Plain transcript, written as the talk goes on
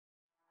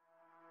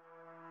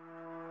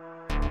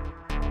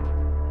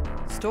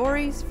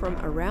stories from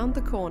around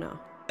the corner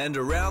and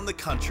around the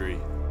country.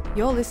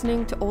 You're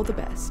listening to All the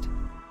Best.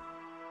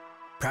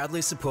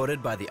 Proudly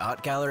supported by the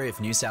Art Gallery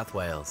of New South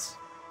Wales.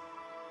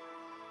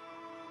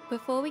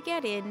 Before we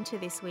get into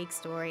this week's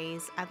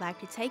stories, I'd like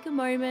to take a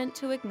moment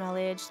to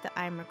acknowledge that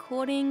I'm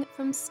recording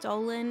from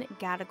stolen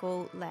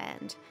Gadigal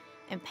land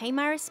and pay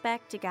my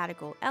respect to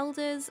Gadigal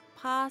elders,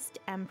 past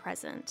and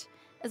present,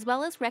 as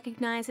well as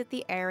recognise that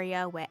the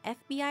area where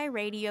FBI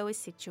radio is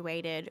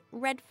situated,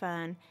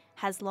 Redfern,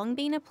 has long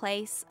been a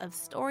place of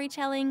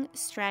storytelling,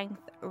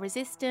 strength,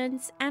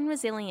 resistance and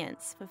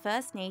resilience for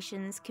First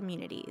Nations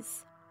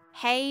communities.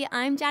 Hey,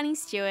 I'm Danny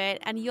Stewart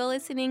and you're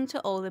listening to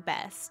All the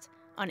Best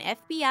on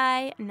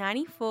FBI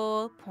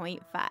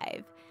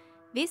 94.5.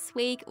 This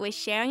week we're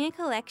sharing a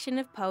collection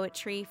of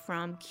poetry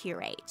from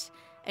Curate,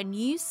 a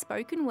new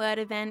spoken word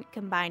event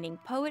combining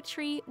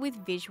poetry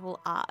with visual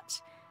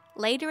art.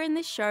 Later in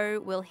the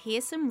show, we'll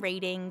hear some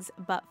readings,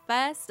 but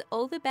first,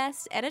 All the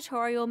Best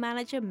editorial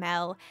manager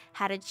Mel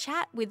had a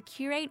chat with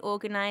Curate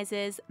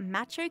organisers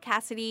Macho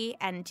Cassidy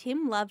and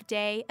Tim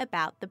Loveday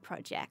about the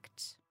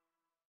project.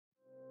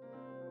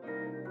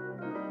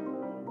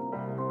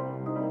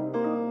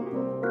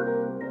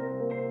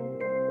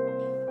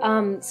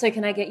 So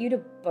can I get you to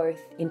both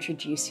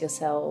introduce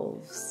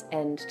yourselves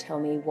and tell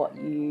me what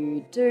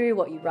you do,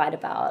 what you write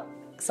about,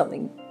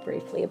 something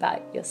briefly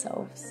about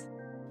yourselves?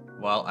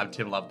 Well, I'm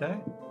Tim Loveday.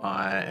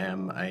 I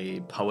am a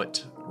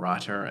poet,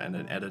 writer and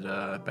an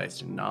editor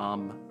based in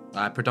Naarm.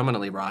 I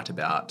predominantly write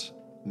about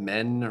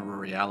men,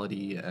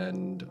 reality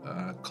and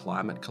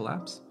climate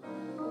collapse.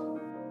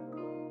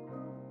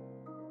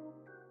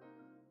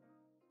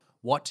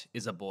 What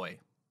is a boy?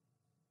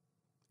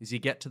 Is he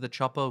get to the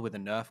chopper with a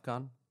Nerf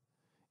gun?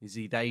 Is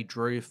he they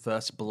drew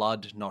first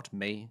blood, not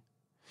me?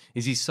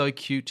 Is he so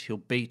cute he'll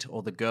beat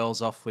all the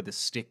girls off with a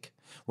stick?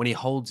 When he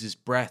holds his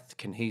breath,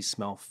 can he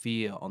smell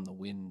fear on the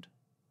wind?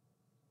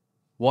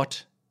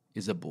 What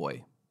is a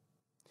boy?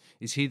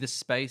 Is he the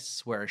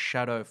space where a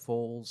shadow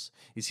falls?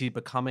 Is he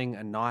becoming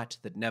a night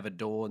that never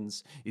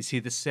dawns? Is he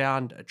the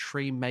sound a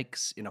tree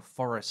makes in a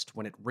forest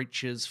when it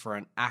reaches for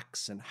an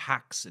axe and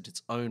hacks at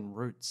its own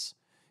roots?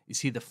 Is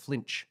he the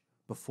flinch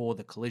before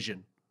the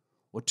collision,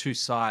 or two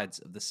sides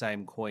of the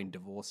same coin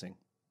divorcing?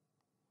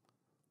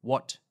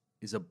 What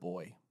is a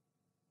boy?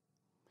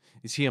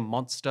 Is he a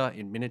monster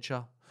in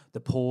miniature? The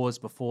pause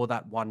before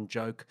that one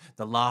joke,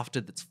 the laughter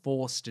that's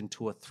forced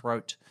into a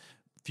throat,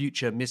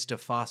 future Mr.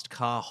 Fast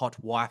Car,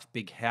 hot wife,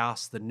 big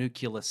house, the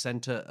nuclear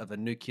centre of a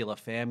nuclear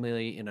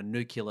family in a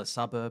nuclear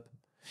suburb?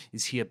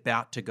 Is he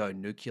about to go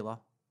nuclear?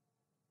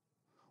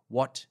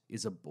 What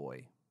is a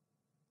boy?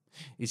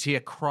 Is he a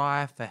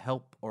cry for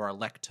help or a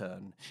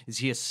lectern? Is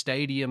he a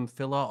stadium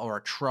filler or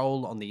a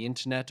troll on the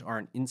internet or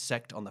an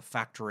insect on the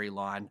factory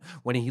line?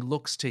 When he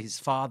looks to his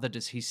father,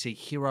 does he see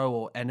hero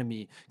or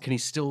enemy? Can he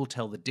still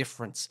tell the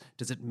difference?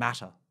 Does it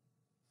matter?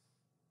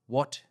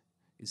 What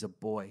is a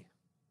boy?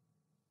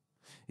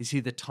 Is he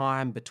the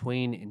time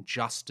between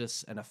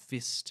injustice and a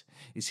fist?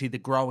 Is he the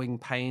growing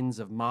pains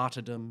of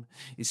martyrdom?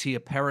 Is he a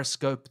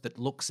periscope that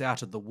looks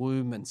out of the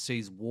womb and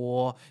sees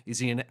war? Is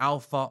he an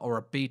alpha or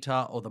a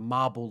beta or the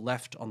marble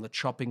left on the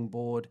chopping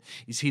board?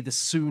 Is he the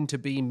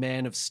soon-to-be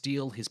man of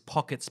steel, his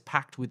pockets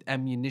packed with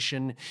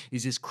ammunition?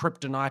 Is his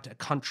kryptonite a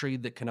country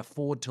that can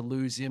afford to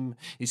lose him?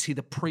 Is he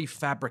the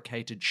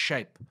prefabricated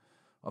shape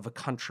of a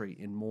country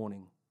in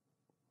mourning?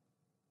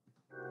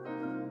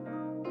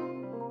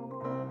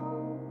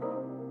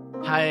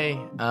 Hi,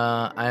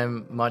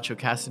 I'm Macho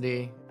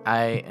Cassidy.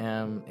 I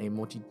am a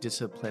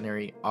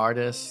multidisciplinary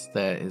artist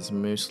that is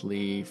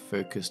mostly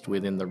focused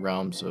within the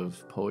realms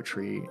of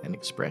poetry and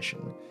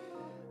expression.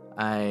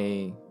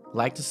 I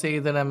like to say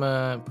that I'm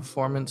a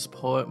performance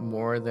poet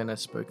more than a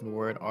spoken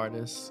word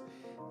artist,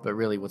 but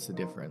really what's the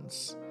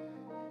difference?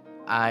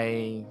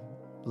 I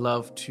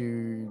love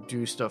to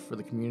do stuff for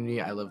the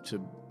community. I love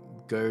to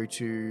go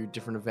to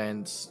different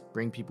events,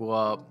 bring people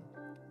up,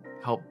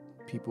 help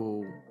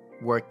people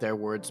work their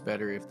words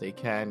better if they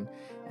can.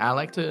 And I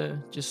like to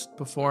just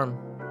perform.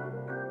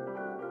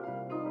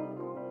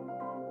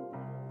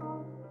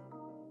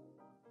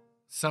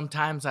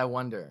 Sometimes I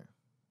wonder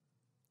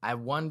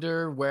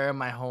where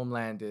my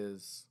homeland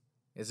is.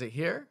 Is it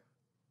here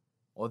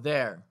or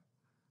there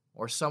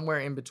or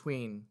somewhere in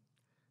between?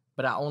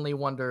 But I only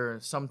wonder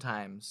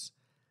sometimes.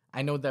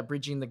 I know that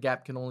bridging the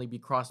gap can only be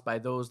crossed by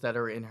those that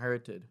are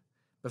inherited.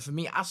 But for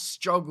me, I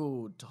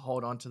struggled to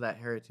hold on to that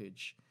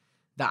heritage.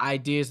 The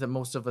ideas that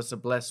most of us are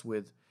blessed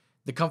with,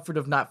 the comfort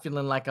of not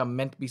feeling like I'm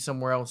meant to be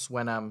somewhere else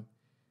when I'm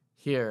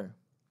here.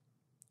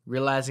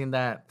 Realizing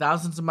that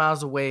thousands of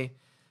miles away,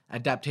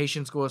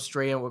 adaptations go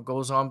astray and what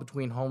goes on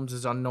between homes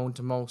is unknown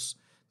to most.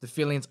 The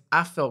feelings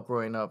I felt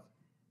growing up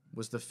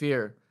was the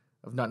fear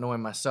of not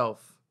knowing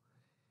myself.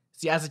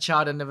 See, as a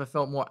child, I never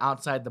felt more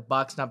outside the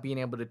box, not being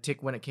able to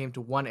tick when it came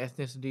to one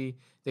ethnicity.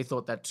 They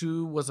thought that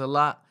two was a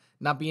lot.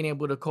 Not being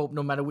able to cope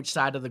no matter which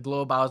side of the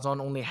globe I was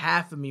on, only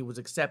half of me was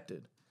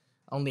accepted.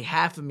 Only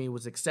half of me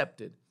was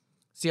accepted.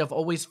 See, I've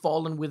always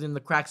fallen within the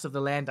cracks of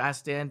the land I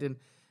stand in,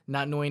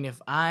 not knowing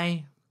if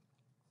I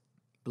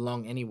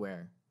belong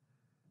anywhere.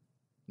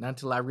 Not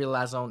until I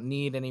realize I don't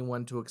need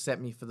anyone to accept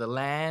me for the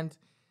land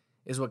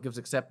is what gives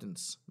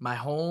acceptance. My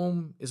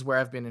home is where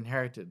I've been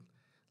inherited.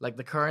 Like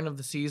the current of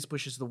the seas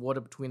pushes the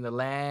water between the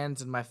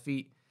lands and my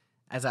feet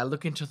as I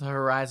look into the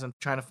horizon,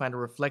 trying to find a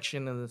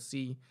reflection in the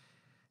sea,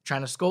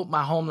 trying to scope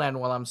my homeland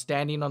while I'm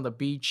standing on the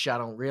beach. I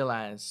don't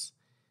realize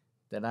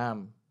that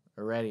I'm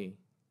already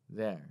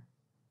there.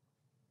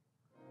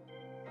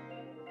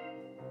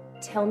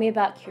 Tell me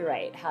about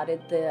Curate. How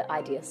did the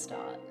idea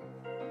start?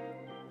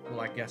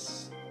 Well, I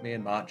guess me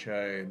and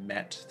Macho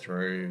met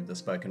through the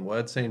spoken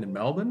word scene in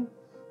Melbourne.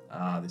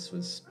 This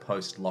was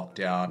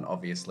post-lockdown.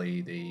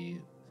 Obviously, the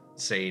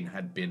scene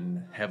had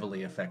been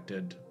heavily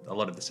affected. A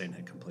lot of the scene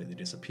had completely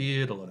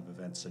disappeared. A lot of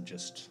events had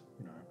just,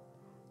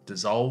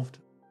 dissolved.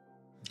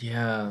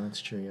 Yeah,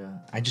 that's true, yeah.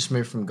 I just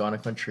moved from Ghana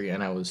country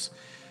and I was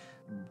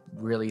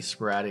really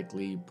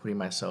sporadically putting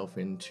myself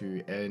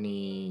into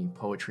any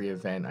poetry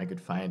event I could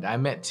find. I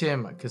met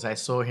Tim because I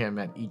saw him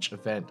at each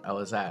event I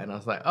was at and I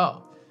was like,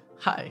 oh,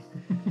 hi.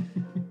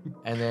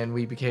 And then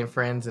we became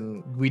friends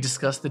and we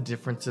discussed the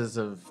differences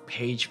of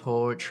page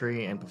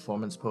poetry and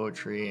performance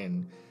poetry,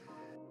 and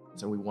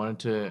so we wanted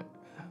to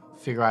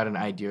figure out an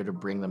idea to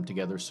bring them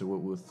together. So what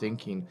we were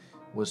thinking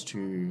was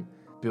to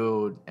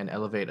build and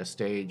elevate a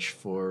stage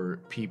for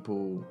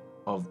people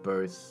of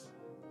both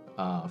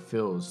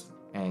fields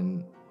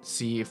and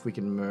see if we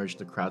can merge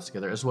the crowds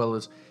together, as well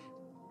as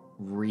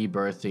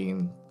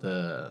rebirthing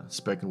the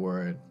spoken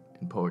word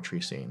and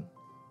poetry scene.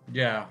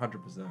 Yeah,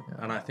 100%. Yeah.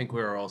 And I think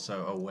we were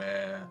also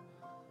aware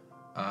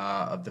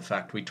of the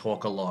fact we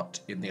talk a lot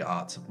in the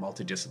arts of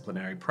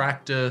multidisciplinary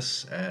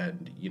practice,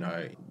 and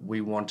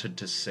we wanted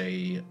to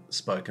see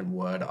spoken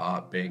word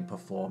art being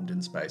performed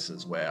in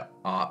spaces where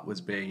art was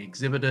being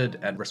exhibited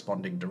and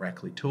responding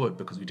directly to it,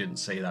 because we didn't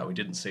see that. We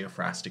didn't see a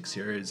Phrastic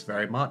series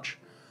very much.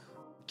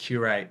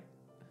 Curate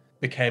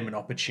became an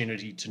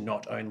opportunity to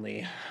not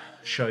only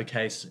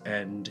showcase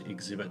and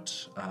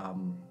exhibit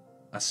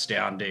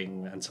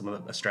astounding and some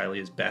of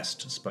Australia's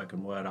best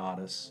spoken word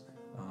artists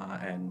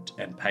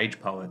and page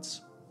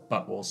poets,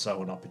 but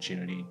also an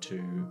opportunity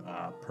to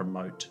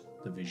promote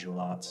the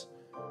visual arts.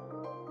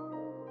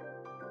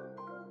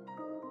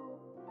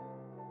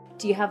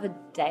 Do you have a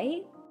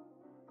date?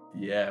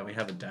 Yeah, we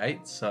have a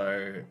date.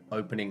 So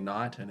opening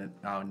night and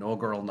our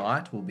inaugural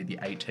night will be the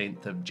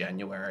 18th of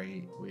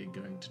January. We're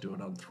going to do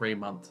it on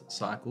 3-month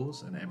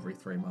cycles, and every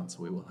 3 months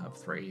we will have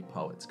 3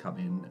 poets come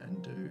in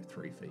and do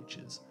 3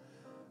 features.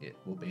 It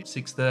will be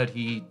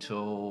 6:30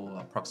 till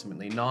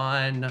approximately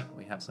 9.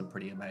 We have some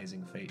pretty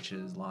amazing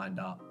features lined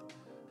up.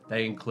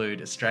 They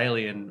include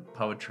Australian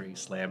poetry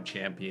slam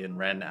champion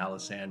Ren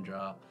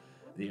Alessandra,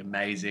 the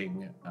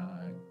amazing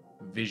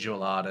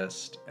visual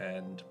artist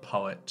and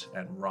poet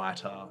and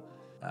writer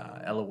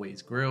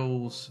Eloise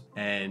Grills,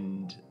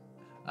 and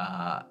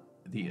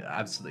the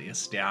absolutely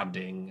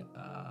astounding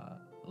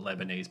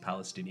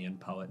Lebanese-Palestinian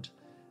poet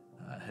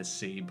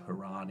Hasib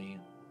Harani.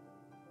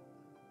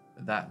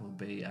 That will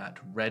be at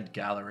Red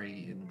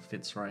Gallery in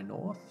Fitzroy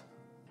North.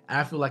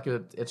 I feel like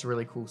it's a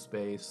really cool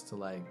space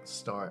to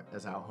start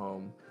as our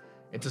home.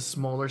 It's a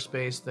smaller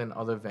space than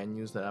other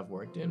venues that I've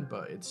worked in,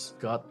 but it's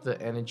got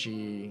the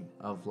energy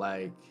of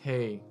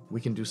hey, we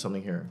can do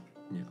something here.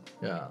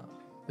 Yeah.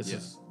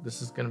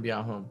 This is gonna be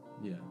our home.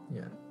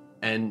 Yeah.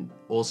 And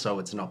also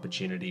it's an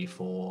opportunity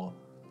for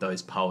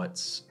those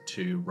poets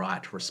to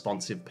write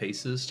responsive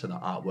pieces to the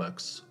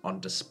artworks on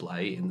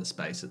display in the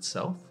space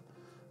itself.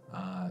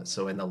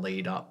 So in the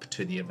lead up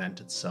to the event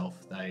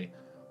itself, they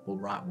will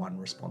write one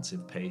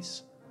responsive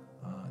piece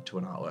to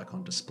an artwork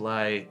on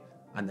display,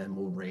 and then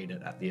we'll read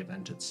it at the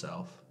event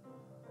itself,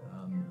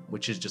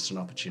 which is just an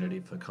opportunity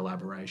for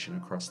collaboration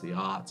across the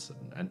arts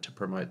and to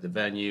promote the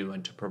venue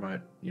and to promote,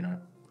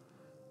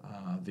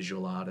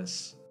 visual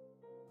artists.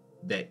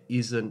 There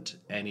isn't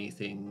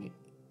anything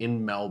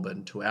in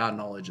Melbourne, to our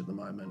knowledge at the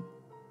moment,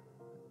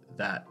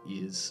 that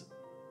is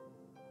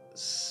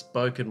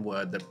spoken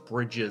word that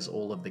bridges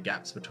all of the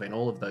gaps between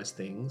all of those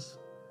things,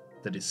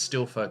 that is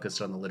still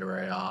focused on the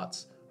literary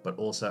arts, but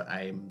also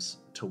aims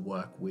to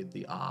work with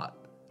the art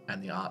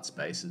and the art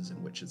spaces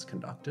in which it's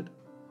conducted.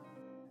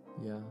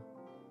 Yeah.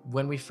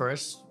 When we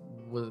first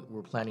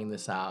were planning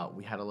this out,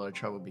 we had a lot of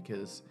trouble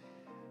because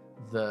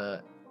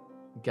the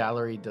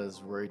gallery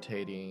does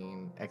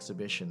rotating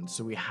exhibitions,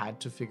 so we had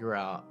to figure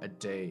out a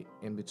date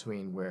in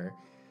between where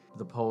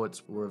the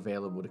poets were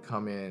available to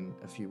come in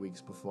a few weeks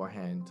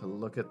beforehand to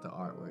look at the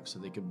artwork so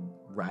they could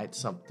write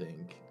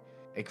something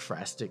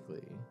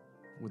ekphrastically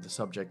with the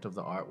subject of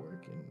the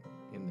artwork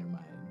in their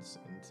minds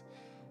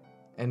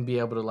and be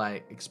able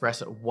to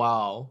express it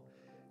while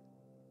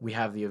we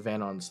have the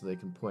event on, so they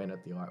can point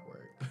at the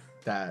artwork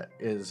that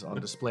is on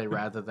display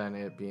rather than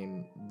it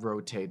being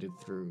rotated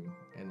through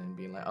and then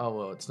being oh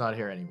well, it's not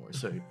here anymore.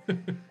 So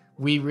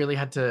we really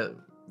had to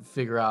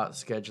figure out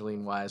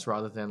scheduling wise,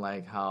 rather than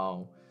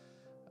how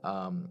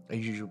a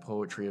usual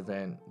poetry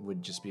event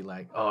would just be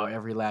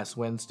every last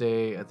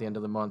Wednesday at the end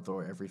of the month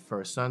or every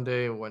first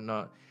Sunday or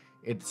whatnot.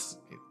 It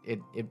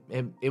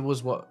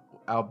was what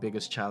our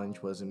biggest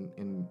challenge was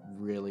in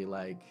really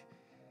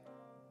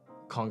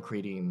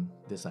concreting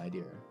this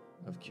idea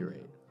of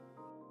curate.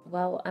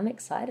 Well, I'm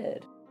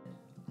excited.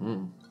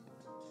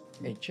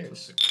 Hey, cheers.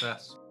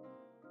 Success.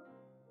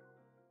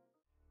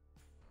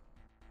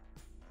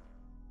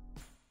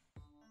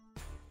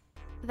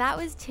 That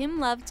was Tim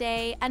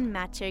Loveday and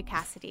Macho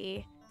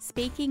Cassidy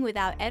speaking with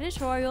our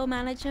editorial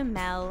manager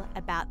Mel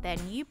about their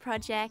new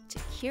project,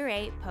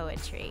 Curate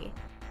Poetry.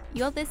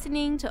 You're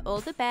listening to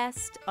All the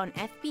Best on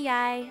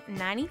FBI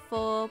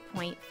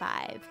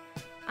 94.5.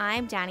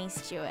 I'm Danny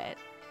Stewart.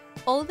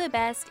 All the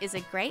Best is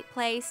a great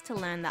place to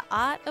learn the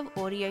art of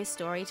audio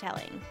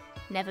storytelling.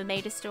 Never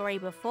made a story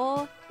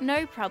before?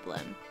 No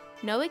problem.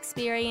 No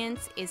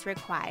experience is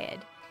required.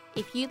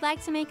 If you'd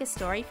like to make a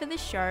story for the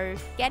show,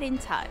 get in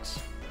touch.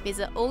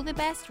 Visit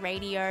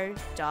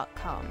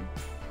allthebestradio.com.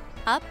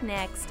 Up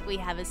next, we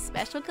have a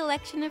special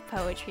collection of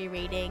poetry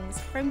readings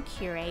from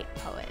Curate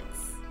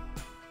Poets.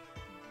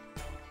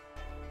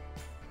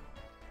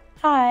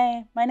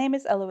 Hi, my name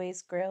is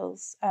Eloise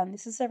Grills, and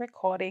this is a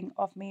recording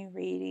of me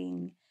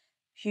reading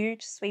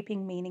Huge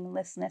Sweeping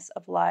Meaninglessness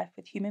of Life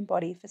with Human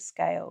Body for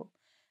Scale,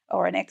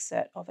 or an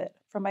excerpt of it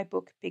from my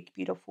book Big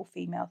Beautiful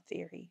Female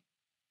Theory.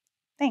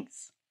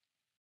 Thanks.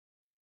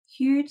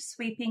 Huge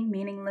Sweeping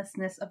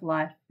Meaninglessness of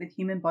Life with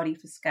Human Body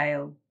for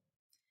Scale.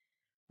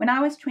 When I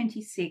was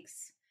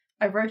 26,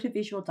 I wrote a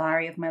visual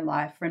diary of my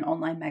life for an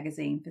online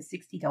magazine for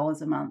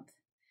 $60 a month.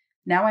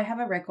 Now I have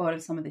a record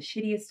of some of the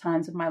shittiest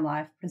times of my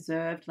life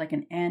preserved like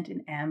an ant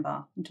in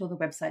amber until the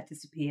website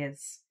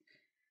disappears.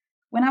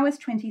 When I was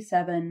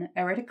 27,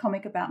 I wrote a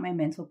comic about my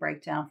mental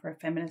breakdown for a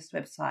feminist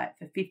website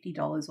for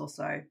 $50 or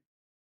so.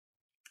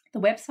 The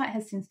website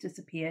has since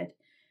disappeared,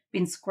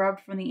 been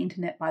scrubbed from the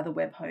internet by the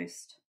web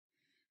host.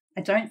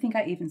 I don't think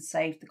I even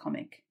saved the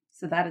comic,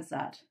 so that is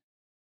that.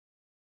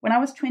 When I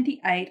was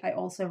 28, I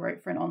also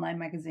wrote for an online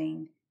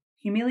magazine.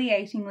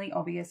 Humiliatingly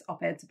obvious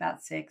op-eds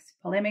about sex,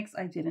 polemics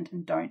I didn't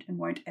and don't and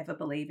won't ever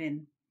believe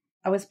in.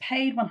 I was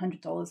paid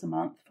 $100 a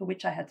month, for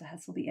which I had to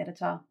hassle the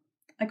editor.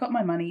 I got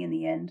my money in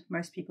the end,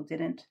 most people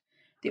didn't.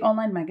 The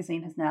online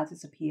magazine has now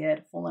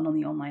disappeared, fallen on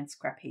the online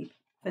scrap heap.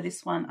 For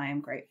this one, I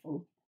am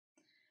grateful.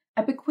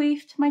 I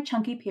bequeathed my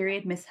chunky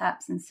period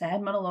mishaps and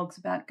sad monologues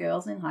about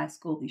girls in high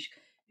school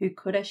who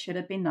coulda,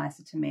 shoulda been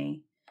nicer to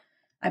me.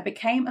 I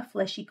became a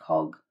fleshy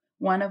cog,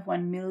 one of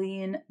 1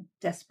 million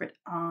desperate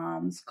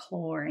arms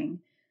clawing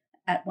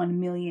at 1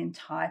 million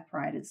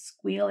typewriters,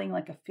 squealing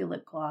like a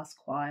fillet glass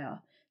choir,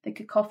 the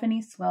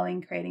cacophony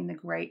swelling, creating the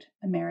great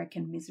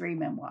American misery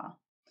memoir.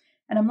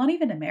 And I'm not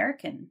even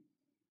American.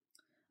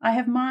 I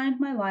have mined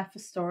my life for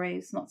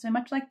stories, not so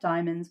much like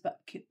diamonds,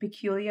 but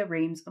peculiar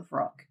reams of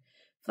rock,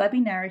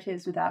 flabby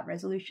narratives without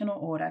resolution or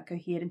order,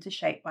 cohered into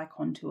shape by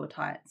contour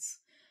tights.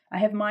 I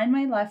have mined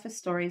my life for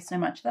stories so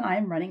much that I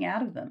am running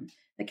out of them,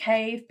 the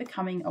cave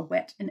becoming a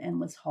wet and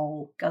endless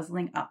hole,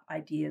 guzzling up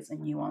ideas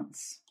and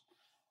nuance.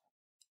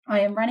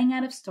 I am running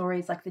out of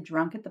stories like the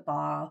drunk at the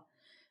bar.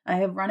 I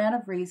have run out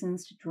of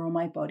reasons to draw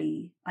my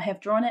body. I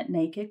have drawn it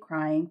naked,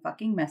 crying,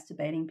 fucking,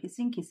 masturbating,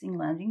 pissing, kissing,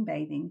 lounging,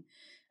 bathing.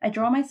 I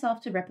draw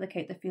myself to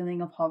replicate the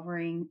feeling of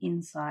hovering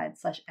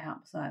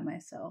inside/outside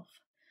myself,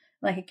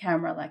 like a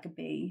camera, like a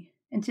bee,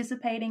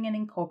 anticipating and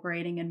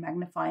incorporating and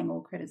magnifying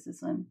all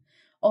criticism.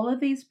 All of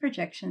these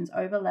projections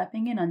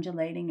overlapping and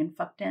undulating and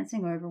fuck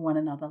dancing over one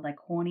another like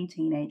horny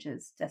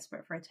teenagers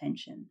desperate for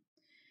attention.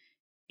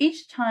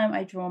 Each time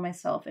I draw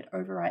myself, it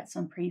overwrites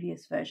some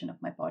previous version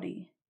of my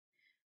body.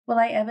 Will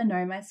I ever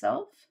know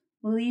myself?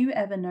 Will you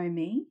ever know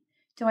me?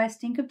 Do I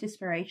stink of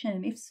desperation?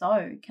 And if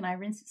so, can I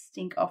rinse the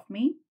stink off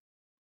me?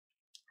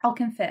 I'll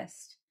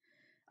confess.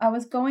 I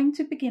was going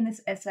to begin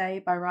this essay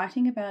by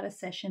writing about a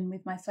session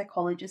with my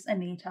psychologist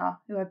Anita,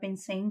 who I've been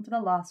seeing for the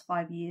last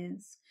 5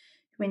 years.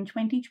 In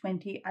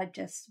 2020, I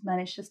just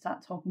managed to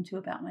start talking to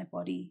about my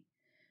body.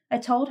 I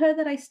told her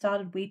that I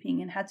started weeping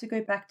and had to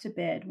go back to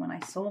bed when I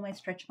saw my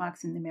stretch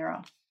marks in the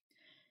mirror.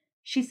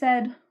 She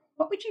said,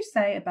 "What would you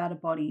say about a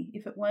body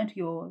if it weren't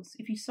yours,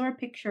 if you saw a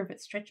picture of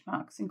its stretch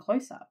marks in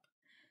close-up?"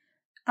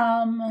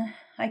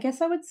 I guess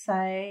I would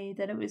say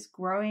that it was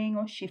growing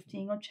or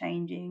shifting or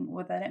changing,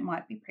 or that it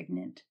might be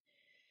pregnant.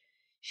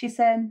 She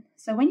said,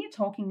 "So when you're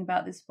talking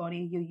about this body,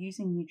 you're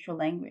using neutral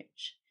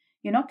language.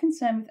 You're not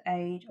concerned with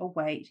age or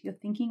weight. You're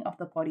thinking of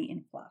the body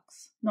in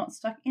flux, not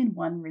stuck in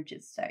one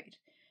rigid state.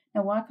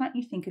 Now, why can't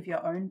you think of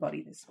your own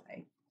body this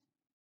way?"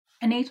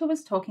 Anita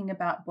was talking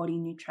about body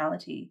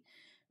neutrality,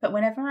 but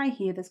whenever I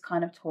hear this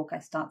kind of talk, I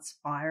start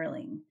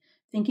spiraling,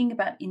 thinking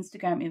about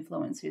Instagram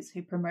influencers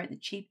who promote the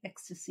cheap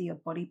ecstasy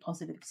of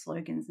body-positive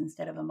slogans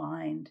instead of a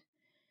mind.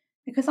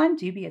 Because I'm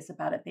dubious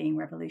about it being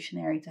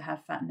revolutionary to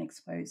have fat and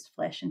exposed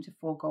flesh and to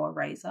forego a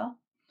razor.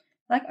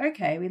 Like,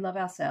 okay, we love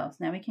ourselves.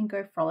 Now we can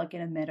go frolic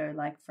in a meadow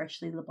like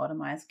freshly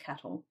lobotomized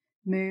cattle.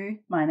 Moo,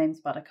 my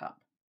name's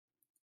Buttercup.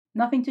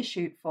 Nothing to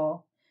shoot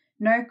for.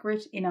 No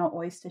grit in our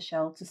oyster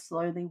shell to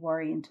slowly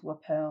worry into a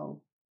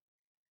pearl.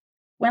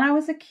 When I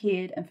was a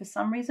kid, and for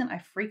some reason I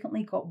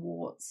frequently got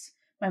warts,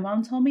 my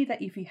mum told me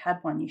that if you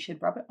had one, you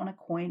should rub it on a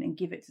coin and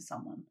give it to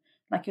someone,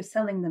 like you're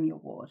selling them your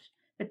wart.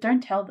 But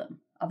don't tell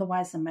them,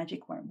 otherwise the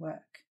magic won't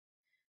work.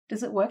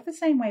 Does it work the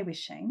same way with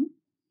shame?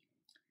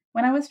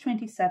 When I was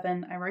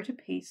 27, I wrote a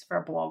piece for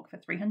a blog for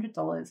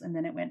 $300 and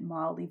then it went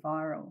mildly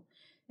viral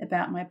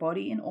about my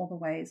body in all the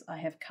ways I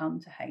have come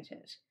to hate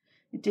it.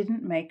 It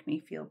didn't make me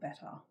feel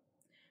better.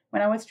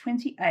 When I was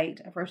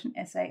 28, I wrote an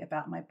essay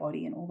about my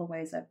body and all the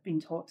ways I've been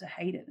taught to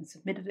hate it and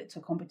submitted it to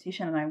a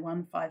competition and I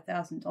won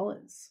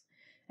 $5,000.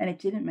 And it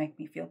didn't make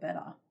me feel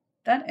better.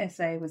 That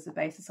essay was the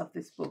basis of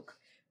this book,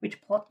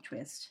 which, plot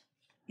twist,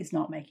 is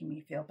not making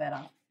me feel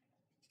better.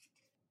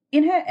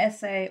 In her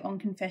essay on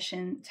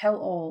confession, Tell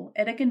All,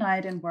 Etta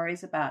Ganiadan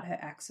worries about her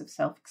acts of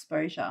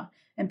self-exposure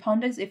and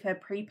ponders if her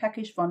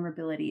pre-packaged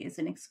vulnerability is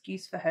an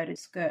excuse for her to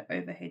skirt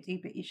over her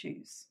deeper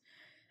issues.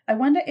 I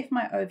wonder if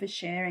my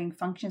oversharing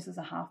functions as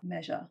a half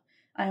measure.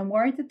 I am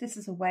worried that this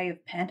is a way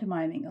of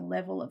pantomiming a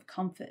level of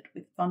comfort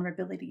with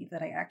vulnerability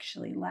that I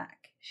actually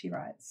lack, she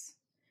writes.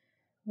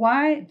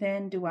 Why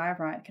then do I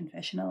write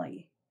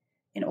confessionally?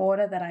 In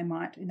order that I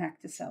might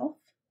enact a self?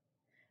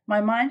 My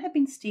mind had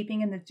been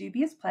steeping in the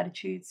dubious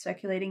platitudes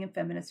circulating in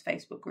feminist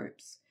Facebook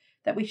groups,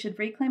 that we should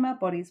reclaim our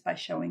bodies by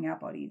showing our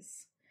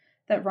bodies,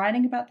 that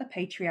writing about the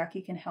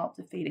patriarchy can help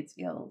defeat its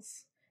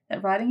ills,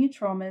 that writing your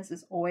traumas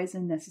is always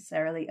and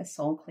necessarily a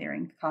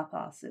soul-clearing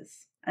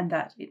catharsis, and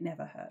that it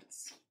never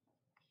hurts.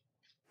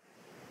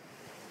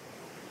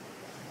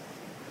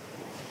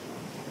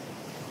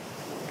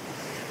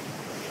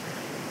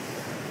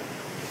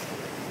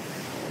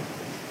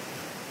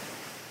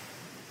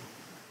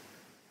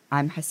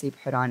 I'm Hasib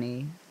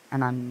Hirani,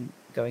 and I'm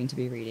going to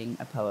be reading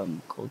a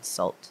poem called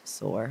Salt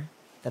Sore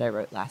that I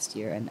wrote last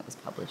year and that was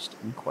published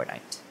in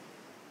Cordite.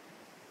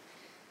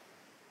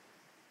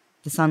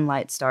 The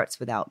sunlight starts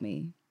without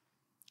me,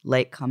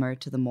 latecomer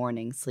to the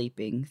morning,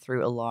 sleeping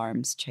through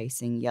alarms,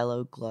 chasing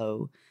yellow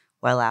glow,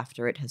 while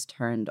after it has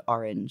turned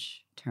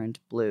orange, turned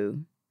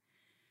blue,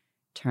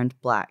 turned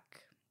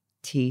black,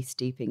 tea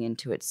steeping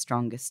into its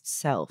strongest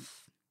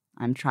self.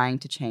 I'm trying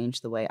to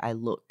change the way I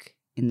look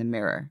in the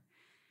mirror.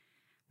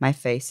 My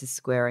face is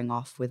squaring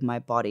off with my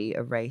body,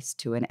 a race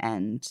to an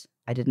end.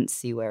 I didn't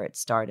see where it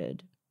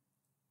started.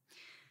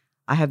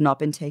 I have not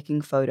been taking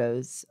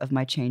photos of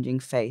my changing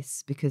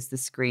face because the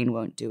screen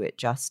won't do it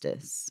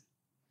justice.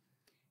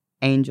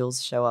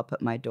 Angels show up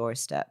at my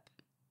doorstep.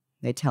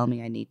 They tell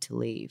me I need to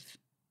leave.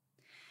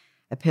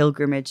 A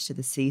pilgrimage to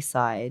the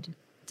seaside,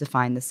 to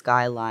find the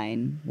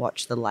skyline,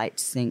 watch the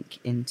light sink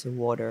into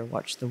water,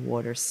 watch the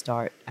water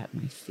start at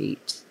my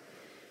feet.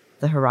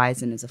 The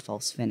horizon is a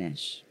false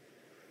finish.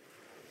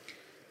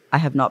 I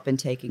have not been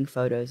taking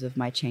photos of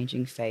my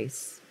changing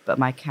face, but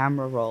my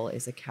camera roll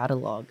is a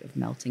catalog of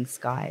melting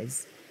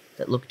skies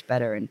that looked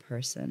better in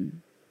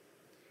person.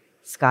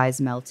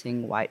 Skies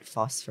melting, white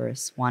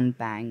phosphorus, one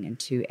bang and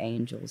two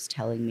angels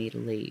telling me to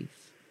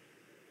leave.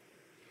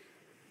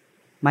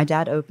 My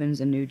dad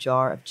opens a new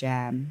jar of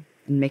jam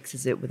and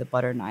mixes it with a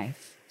butter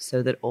knife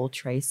so that all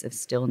trace of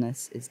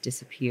stillness is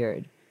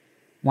disappeared.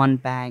 One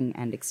bang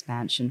and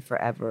expansion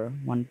forever,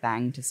 one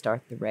bang to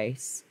start the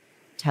race,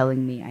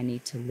 telling me I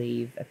need to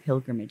leave, a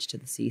pilgrimage to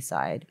the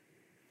seaside.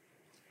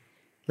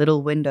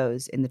 Little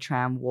windows in the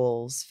tram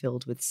walls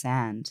filled with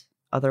sand,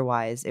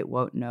 otherwise it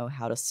won't know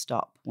how to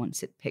stop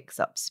once it picks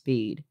up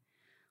speed.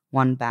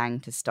 One bang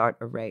to start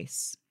a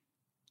race.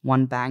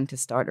 One bang to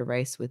start a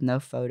race with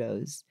no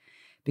photos,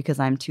 because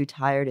I'm too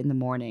tired in the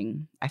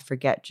morning, I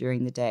forget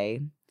during the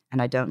day,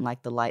 and I don't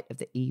like the light of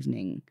the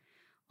evening.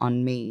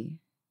 On me,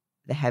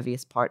 the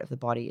heaviest part of the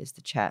body is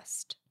the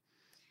chest.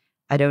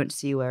 I don't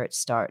see where it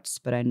starts,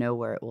 but I know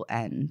where it will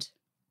end.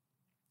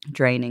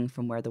 Draining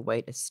from where the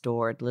weight is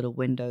stored, little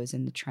windows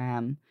in the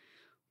tram,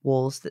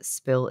 walls that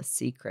spill a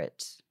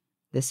secret.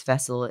 This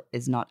vessel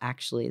is not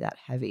actually that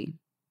heavy.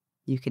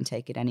 You can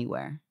take it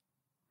anywhere.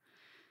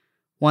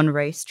 One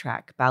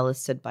racetrack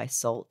ballasted by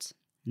salt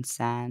and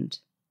sand.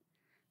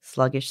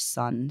 Sluggish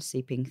sun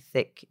seeping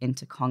thick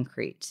into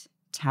concrete,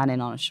 tannin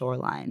on a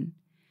shoreline.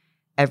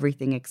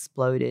 Everything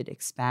exploded,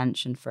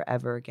 expansion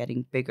forever,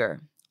 getting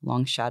bigger.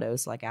 Long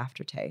shadows like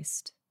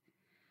aftertaste.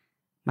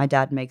 My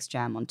dad makes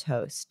jam on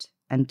toast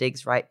and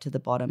digs right to the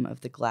bottom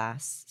of the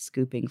glass,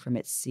 scooping from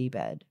its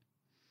seabed.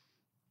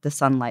 The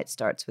sunlight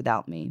starts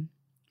without me,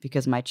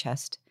 because my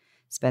chest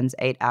spends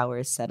 8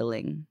 hours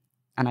settling,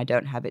 and I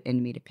don't have it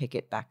in me to pick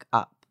it back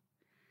up.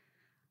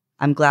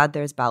 I'm glad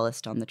there's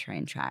ballast on the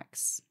train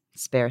tracks,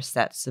 spare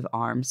sets of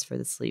arms for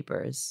the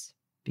sleepers,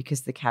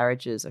 because the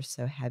carriages are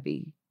so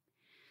heavy.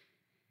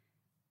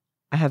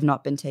 I have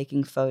not been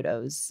taking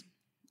photos.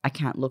 I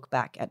can't look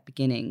back at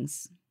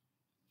beginnings.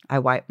 I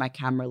wipe my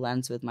camera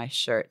lens with my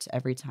shirt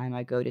every time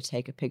I go to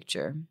take a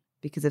picture,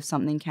 because if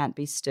something can't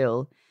be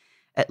still,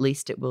 at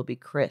least it will be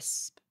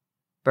crisp,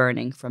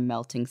 burning from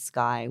melting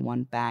sky,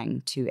 one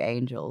bang, two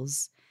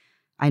angels.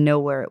 I know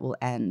where it will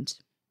end,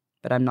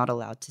 but I'm not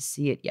allowed to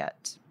see it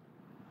yet.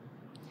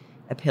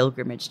 A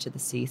pilgrimage to the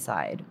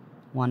seaside,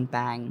 one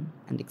bang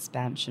and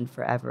expansion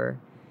forever.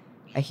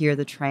 I hear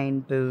the train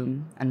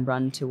boom and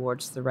run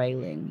towards the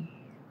railing.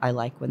 I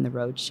like when the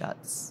road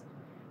shuts.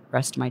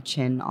 Rest my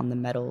chin on the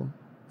metal,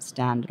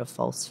 stand at a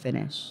false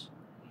finish.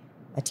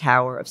 A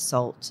tower of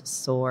salt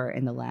soar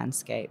in the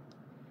landscape,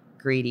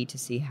 greedy to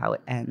see how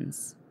it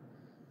ends.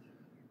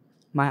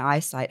 My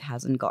eyesight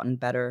hasn't gotten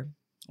better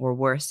or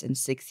worse in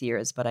 6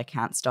 years, but I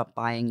can't stop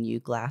buying new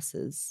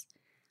glasses.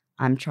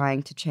 I'm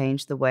trying to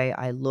change the way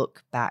I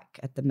look back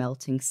at the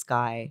melting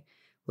sky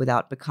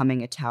without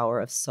becoming a tower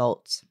of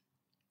salt.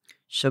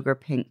 Sugar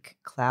pink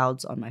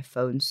clouds on my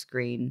phone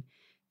screen,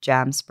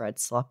 jam spread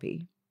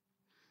sloppy.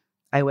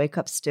 I wake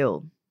up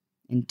still,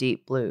 in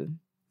deep blue,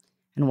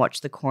 and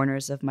watch the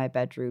corners of my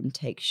bedroom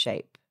take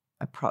shape,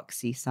 a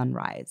proxy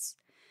sunrise,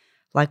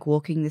 like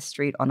walking the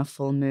street on a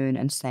full moon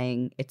and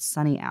saying, "It's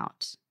sunny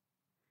out."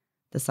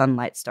 The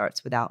sunlight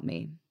starts without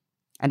me,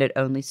 and it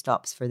only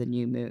stops for the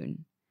new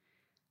moon.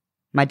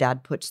 My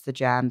dad puts the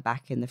jam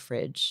back in the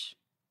fridge.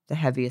 The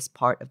heaviest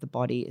part of the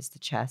body is the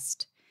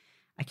chest.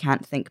 I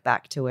can't think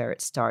back to where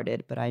it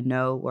started, but I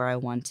know where I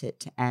want it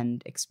to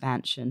end.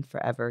 Expansion,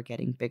 forever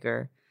getting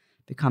bigger,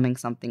 becoming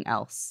something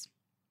else.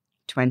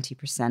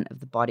 20% of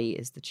the body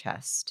is the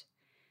chest.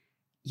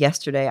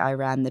 Yesterday, I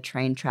ran the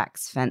train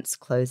tracks, fence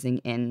closing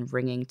in,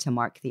 ringing to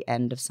mark the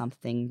end of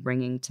something,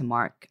 ringing to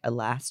mark a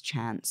last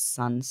chance,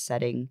 sun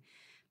setting,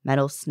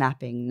 metal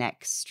snapping,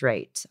 neck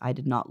straight. I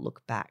did not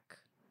look back.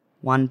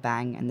 One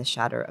bang and the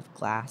shatter of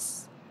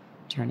glass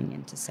turning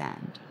into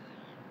sand.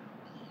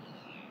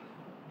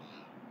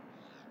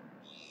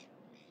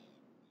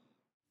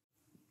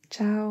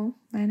 Ciao,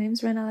 my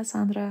name's Ren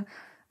Alessandra.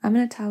 I'm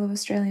an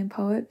Italo-Australian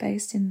poet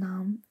based in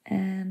Naarm,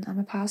 and I'm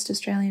a past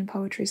Australian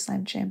Poetry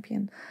Slam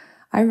champion.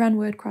 I run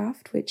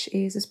Wordcraft, which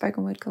is a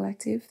spoken word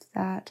collective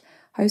that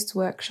hosts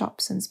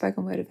workshops and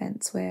spoken word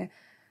events where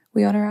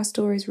we honour our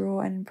stories raw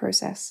and in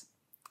process.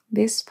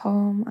 This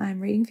poem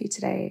I'm reading for you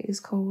today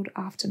is called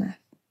Aftermath.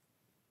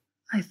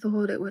 I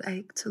thought it would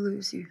ache to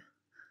lose you.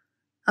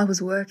 I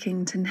was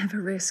working to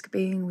never risk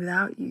being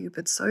without you,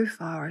 but so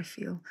far I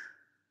feel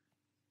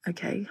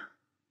okay.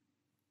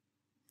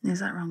 Is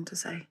that wrong to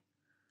say?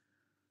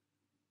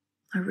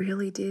 I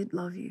really did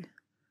love you.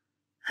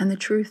 And the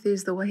truth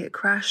is, the way it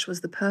crashed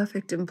was the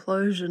perfect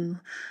implosion.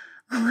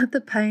 Let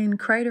the pain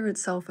crater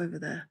itself over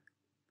there.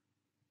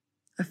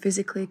 A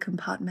physically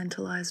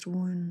compartmentalized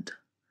wound.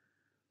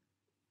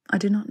 I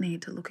do not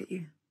need to look at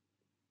you.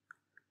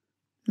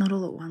 Not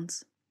all at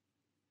once.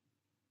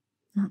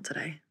 Not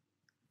today.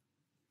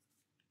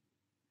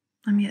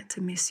 I'm yet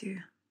to miss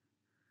you.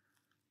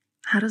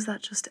 How does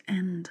that just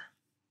end?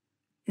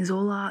 Is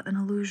all art an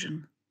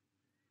illusion?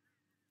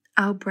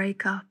 Our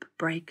breakup,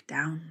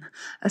 breakdown,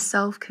 a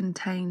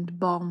self-contained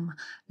bomb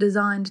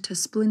designed to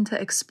splinter,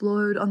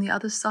 explode on the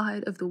other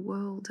side of the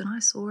world, and I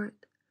saw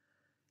it,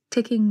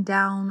 ticking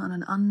down on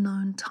an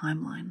unknown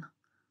timeline,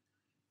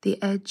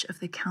 the edge of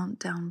the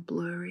countdown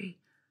blurry,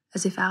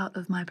 as if out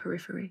of my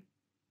periphery.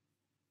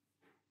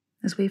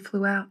 As we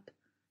flew out,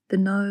 the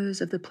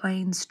nose of the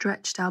plane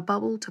stretched our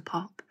bubble to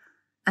pop,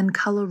 and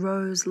colour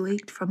rose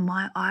leaked from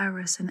my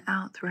iris and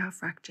out through our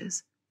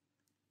fractures.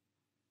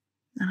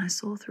 And I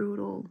saw through it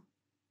all.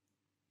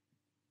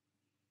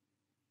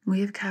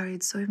 We have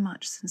carried so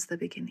much since the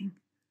beginning,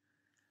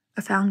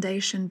 a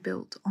foundation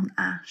built on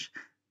ash.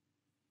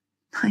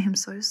 I am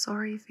so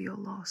sorry for your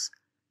loss.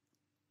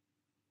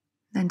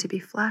 Then to be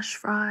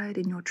flash-fried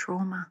in your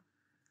trauma,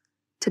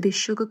 to be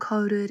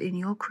sugar-coated in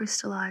your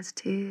crystallized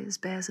tears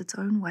bears its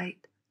own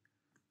weight.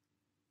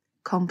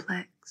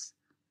 Complex,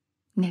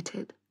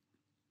 knitted,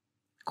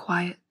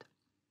 quiet.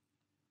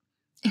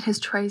 It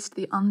has traced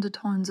the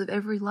undertones of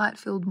every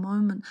light-filled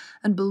moment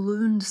and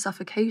ballooned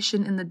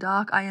suffocation in the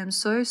dark. I am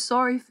so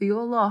sorry for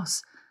your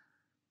loss.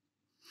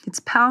 It's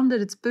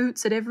pounded its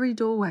boots at every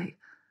doorway.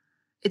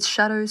 Its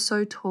shadow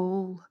so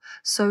tall,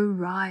 so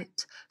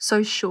right,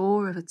 so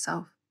sure of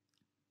itself.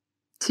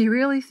 Do you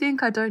really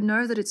think I don't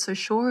know that it's so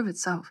sure of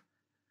itself?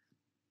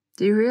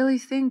 Do you really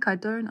think I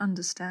don't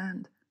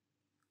understand?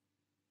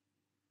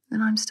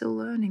 Then I'm still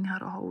learning how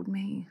to hold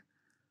me.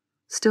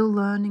 Still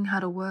learning how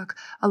to work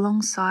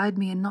alongside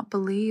me and not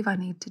believe I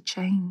need to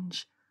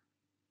change.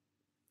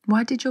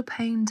 Why did your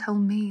pain tell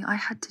me I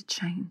had to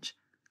change?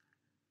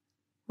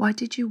 Why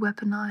did you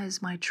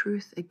weaponize my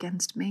truth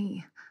against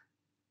me?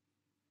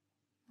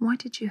 Why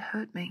did you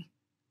hurt me?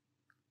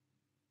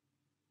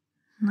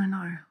 I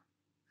know.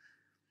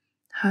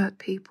 Hurt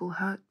people.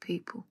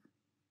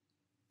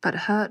 But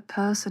hurt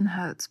person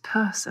hurts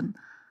person.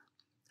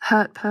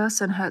 Hurt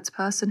person hurts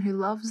person who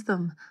loves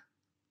them.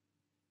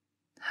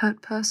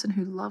 Hurt person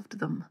who loved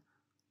them.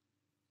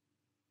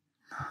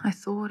 I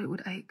thought it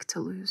would ache to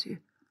lose you,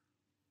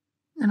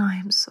 and I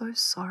am so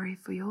sorry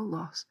for your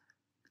loss,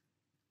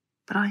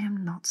 but I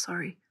am not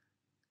sorry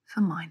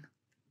for mine.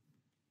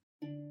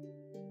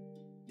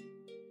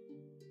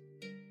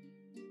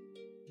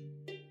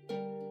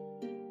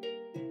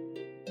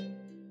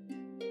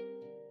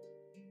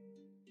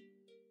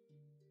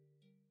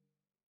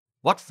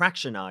 What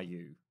fraction are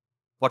you?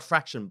 What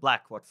fraction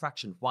black, what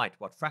fraction white,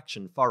 what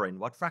fraction foreign,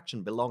 what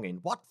fraction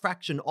belonging, what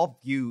fraction of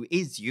you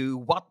is you,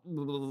 what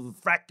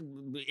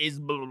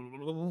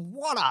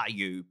are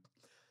you?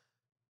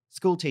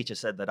 School teacher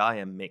said that I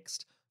am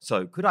mixed,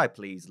 so could I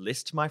please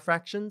list my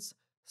fractions?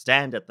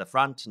 Stand at the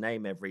front,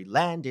 name every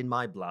land in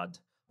my blood.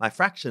 My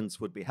fractions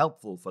would be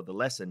helpful for the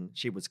lesson,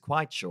 she was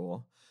quite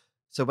sure.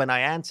 So when I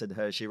answered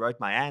her, she wrote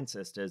my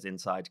ancestors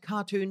inside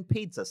cartoon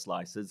pizza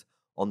slices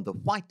on the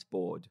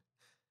whiteboard.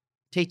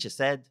 Teacher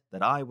said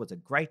that I was a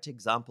great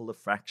example of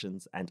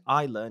fractions, and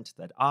I learnt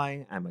that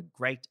I am a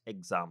great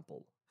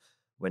example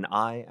when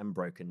I am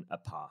broken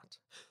apart.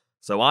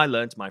 So I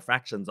learnt my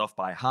fractions off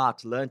by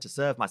heart, learned to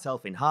serve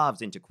myself in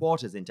halves, into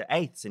quarters, into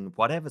eighths, in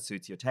whatever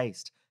suits your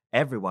taste.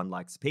 Everyone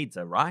likes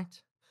pizza,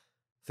 right?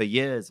 For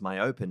years, my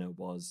opener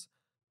was,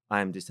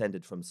 I am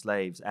descended from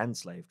slaves and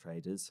slave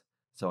traders,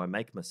 so I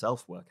make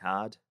myself work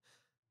hard.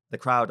 The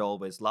crowd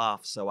always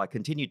laughs, so I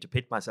continued to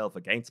pit myself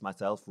against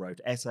myself,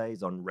 wrote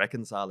essays on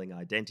reconciling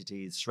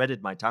identities,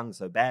 shredded my tongue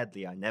so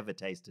badly I never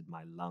tasted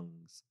my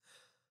lungs.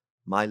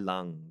 My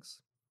lungs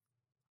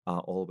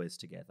are always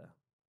together.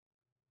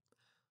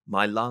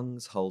 My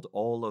lungs hold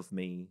all of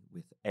me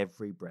with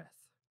every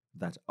breath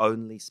that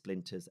only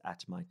splinters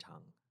at my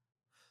tongue.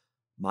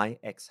 My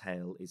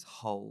exhale is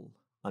whole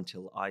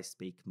until I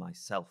speak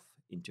myself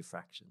into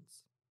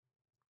fractions.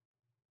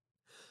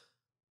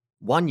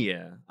 One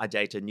year, I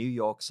date a New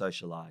York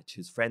socialite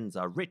whose friends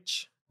are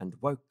rich and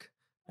woke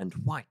and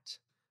white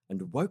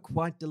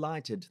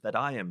delighted that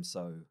I am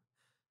so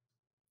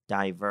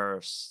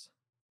diverse.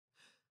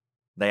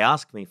 They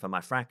ask me for my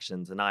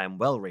fractions, and I am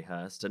well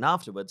rehearsed, and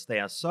afterwards they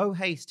are so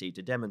hasty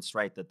to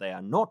demonstrate that they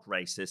are not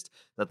racist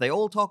that they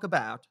all talk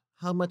about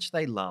how much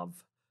they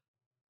love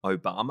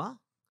Obama.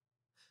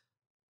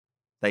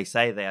 They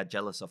say they are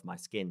jealous of my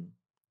skin.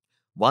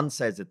 One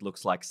says it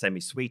looks like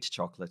semi-sweet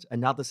chocolate,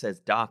 another says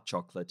dark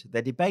chocolate.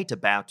 They debate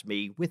about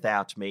me,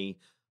 without me.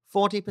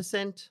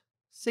 40%?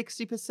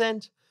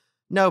 60%?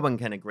 No one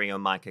can agree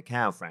on my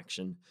cacao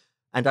fraction.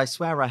 And I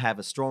swear I have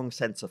a strong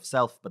sense of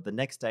self, but the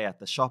next day at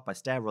the shop I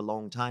stare a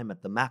long time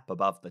at the map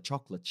above the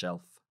chocolate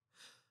shelf.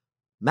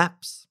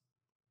 Maps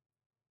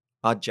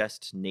are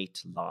just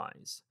neat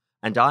lies.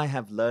 And I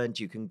have learned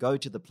you can go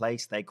to the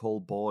place they call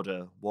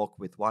border, walk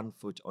with 1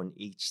 foot on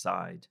each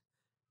side.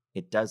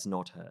 It does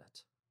not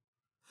hurt.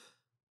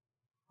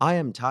 I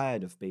am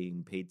tired of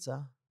being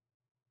pizza.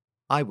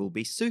 I will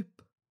be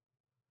soup.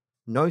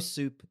 No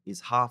soup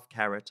is half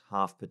carrot,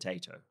 half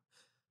potato.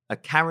 A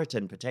carrot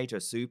and potato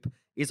soup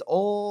is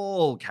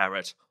all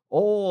carrot,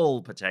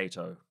 all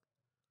potato.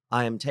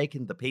 I am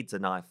taking the pizza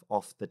knife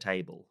off the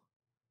table.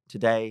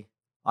 Today,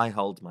 I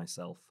hold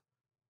myself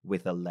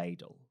with a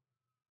ladle.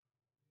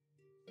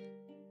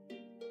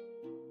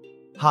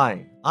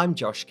 Hi, I'm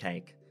Josh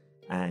Cake,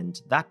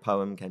 and that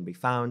poem can be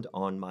found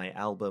on my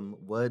album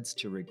Words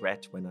to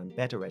Regret When I'm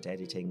Better at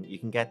Editing. You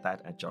can get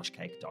that at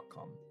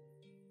joshcake.com.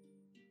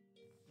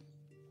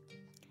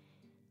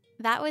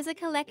 That was a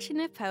collection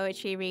of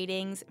poetry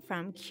readings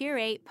from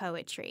Curate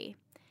Poetry.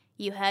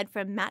 You heard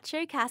from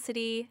Macho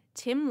Cassidy,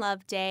 Tim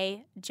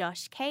Loveday,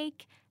 Josh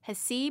Cake,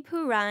 Hasib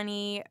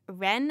Hurani,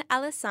 Ren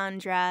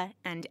Alessandra,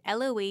 and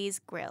Eloise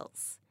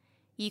Grills.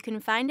 You can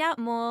find out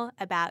more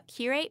about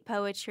Curate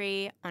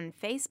Poetry on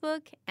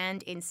Facebook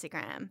and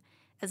Instagram,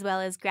 as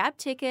well as grab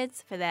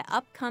tickets for their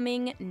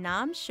upcoming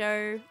NAM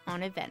show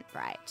on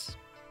Eventbrite.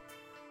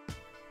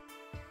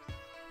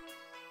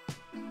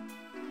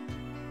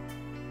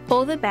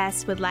 All the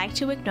Best would like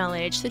to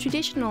acknowledge the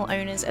traditional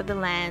owners of the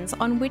lands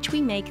on which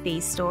we make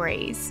these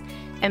stories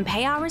and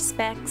pay our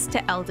respects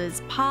to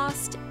elders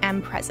past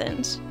and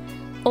present.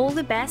 All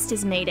the Best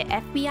is made at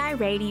FBI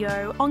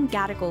Radio on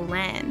Gadigal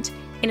land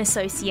in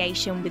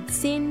association with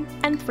SYN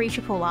and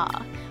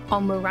 3RRR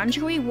on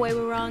Wurundjeri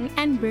Woiwurrung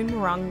and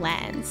Boonwurrung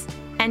lands,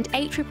 and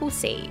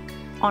 8CCC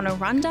on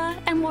Arunda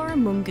and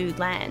Warramungu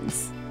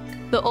lands.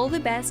 The All the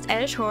Best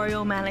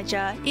editorial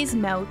manager is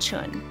Mel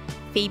Chun.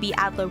 Phoebe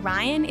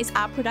Adler-Ryan is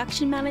our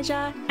production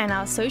manager, and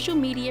our social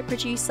media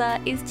producer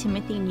is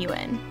Timothy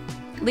Nguyen.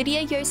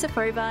 Lydia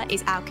Yosifova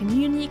is our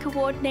community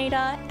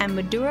coordinator, and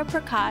Madhura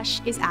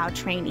Prakash is our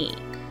trainee.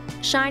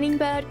 Shining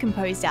Bird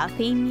composed our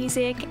theme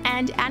music,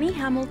 and Annie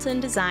Hamilton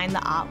designed the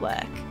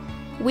artwork.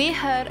 We're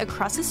heard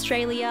across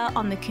Australia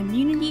on the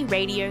Community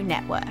Radio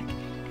Network,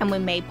 and were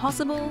made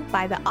possible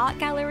by the Art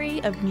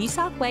Gallery of New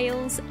South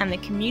Wales and the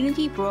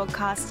Community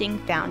Broadcasting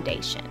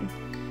Foundation.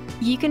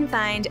 You can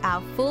find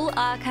our full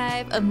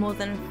archive of more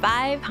than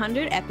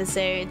 500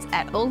 episodes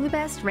at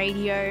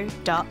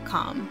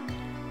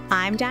allthebestradio.com.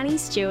 I'm Danny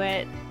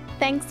Stewart.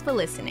 Thanks for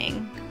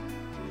listening.